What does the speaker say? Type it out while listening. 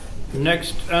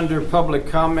Next, under public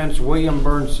comments, William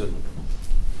Bernsen.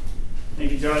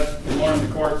 Thank you, Judge. Good morning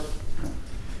to court.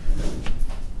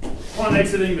 Upon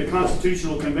exiting the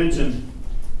Constitutional Convention,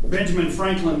 Benjamin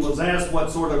Franklin was asked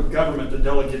what sort of government the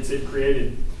delegates had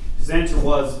created. His answer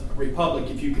was, a republic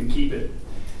if you can keep it.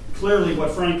 Clearly,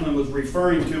 what Franklin was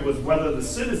referring to was whether the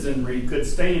citizenry could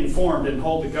stay informed and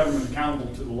hold the government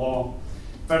accountable to the law.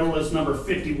 Federalist number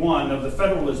 51 of the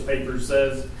Federalist Papers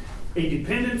says, a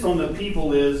dependence on the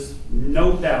people is,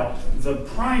 no doubt, the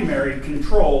primary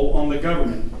control on the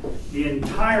government. The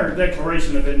entire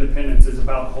Declaration of Independence is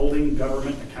about holding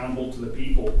government accountable to the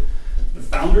people. The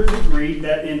founders agreed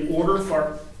that in order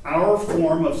for our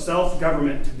form of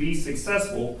self-government to be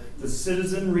successful, the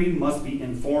citizenry must be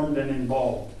informed and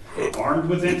involved. Armed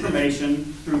with information,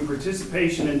 through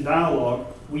participation in dialogue,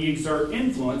 we exert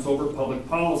influence over public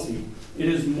policy. It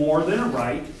is more than a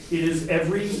right. It is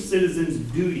every citizen's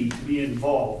duty to be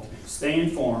involved, stay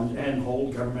informed, and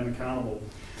hold government accountable.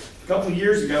 A couple of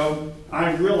years ago,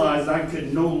 I realized I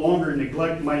could no longer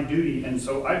neglect my duty, and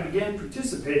so I began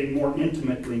participating more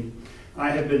intimately.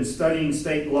 I have been studying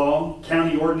state law,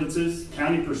 county ordinances,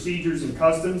 county procedures and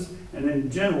customs, and in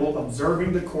general,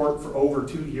 observing the court for over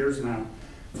 2 years now.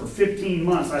 For 15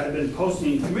 months, I have been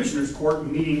posting Commissioners Court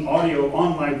meeting audio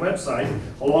on my website,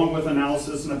 along with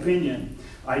analysis and opinion.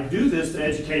 I do this to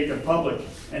educate the public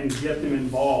and get them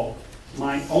involved.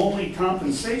 My only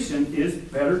compensation is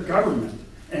better government,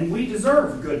 and we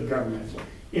deserve good government.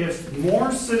 If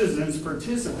more citizens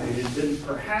participated, then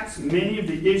perhaps many of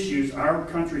the issues our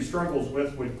country struggles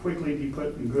with would quickly be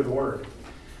put in good order.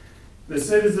 The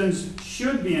citizens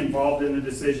should be involved in the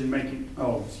decision-making,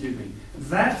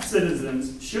 that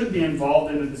citizens should be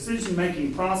involved in the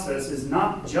decision-making process is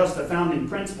not just a founding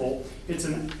principle,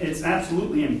 it's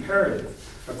absolutely imperative.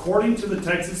 According to the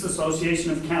Texas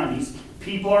Association of Counties,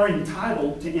 people are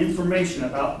entitled to information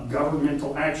about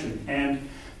governmental action, and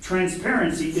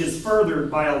transparency is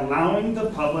furthered by allowing the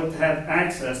public to have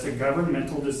access to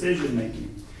governmental decision-making.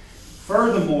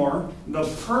 Furthermore, the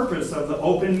purpose of the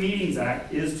Open Meetings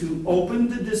Act is to open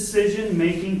the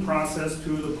decision-making process to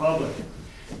the public.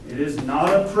 It is not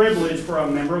a privilege for a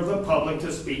member of the public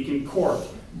to speak in court,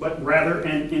 but rather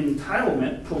an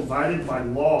entitlement provided by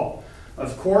law.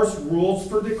 Of course, rules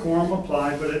for decorum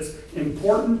apply, but it's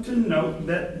important to note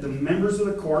that the members of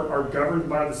the court are governed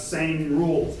by the same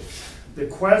rules. The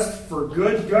quest for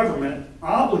good government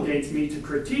obligates me to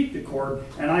critique the court,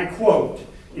 and I quote,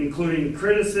 including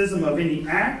criticism of any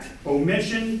act,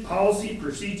 omission, policy,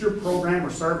 procedure, program, or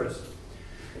service.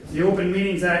 The Open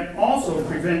Meetings Act also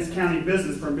prevents county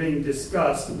business from being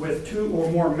discussed with 2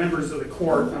 or more members of the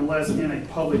court unless in a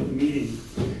public meeting.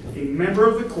 A member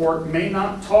of the court may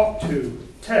not talk to,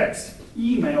 text,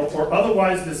 email, or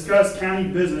otherwise discuss county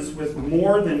business with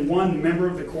more than one member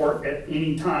of the court at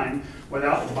any time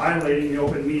without violating the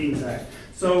Open Meetings Act.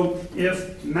 So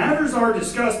if matters are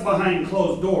discussed behind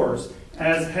closed doors,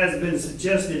 as has been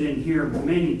suggested in here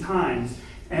many times,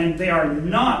 and they are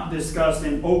not discussed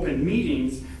in open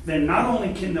meetings, then not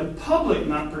only can the public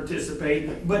not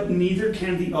participate, but neither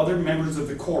can the other members of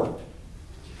the court.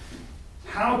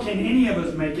 How can any of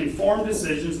us make informed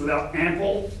decisions without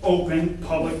ample, open,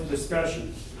 public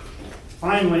discussion?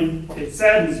 Finally, it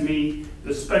saddens me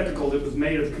the spectacle that was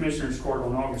made of Commissioners Court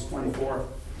on August 24th.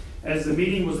 As the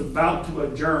meeting was about to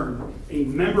adjourn, a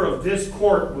member of this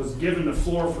court was given the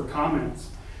floor for comments.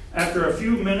 After a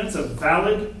few minutes of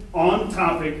valid,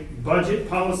 on-topic budget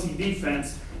policy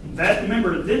defense, that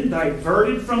member then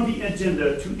diverted from the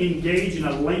agenda to engage in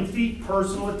a lengthy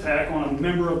personal attack on a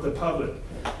member of the public.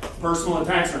 Personal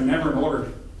attacks are never in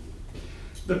order.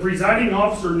 The presiding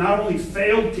officer not only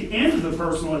failed to end the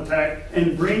personal attack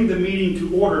and bring the meeting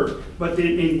to order, but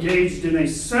then engaged in a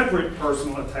separate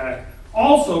personal attack,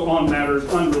 also on matters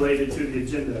unrelated to the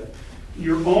agenda.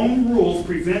 Your own rules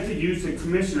prevent the use of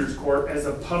Commissioners Court as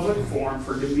a public forum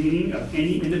for demeaning of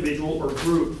any individual or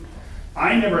group.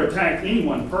 I never attacked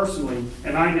anyone personally,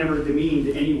 and I never demeaned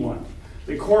anyone.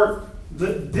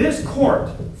 This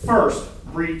court first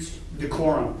breached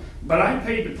decorum, but I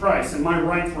paid the price, and my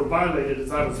rights were violated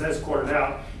as I was escorted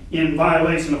out in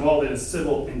violation of all that is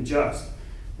civil and just.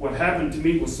 What happened to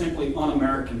me was simply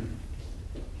un-American.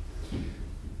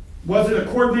 Was it a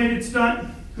coordinated stunt?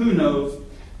 Who knows?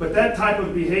 But that type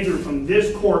of behavior from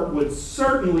this court would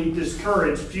certainly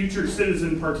discourage future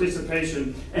citizen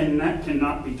participation, and that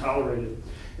cannot be tolerated.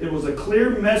 It was a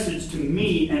clear message to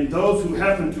me and those who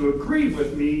happen to agree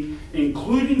with me,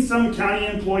 including some county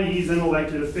employees and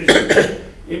elected officials.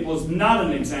 It was not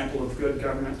an example of good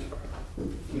government.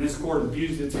 And this court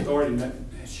abused its authority, and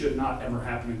that should not ever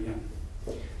happen again.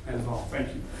 That is all. Thank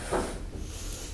you.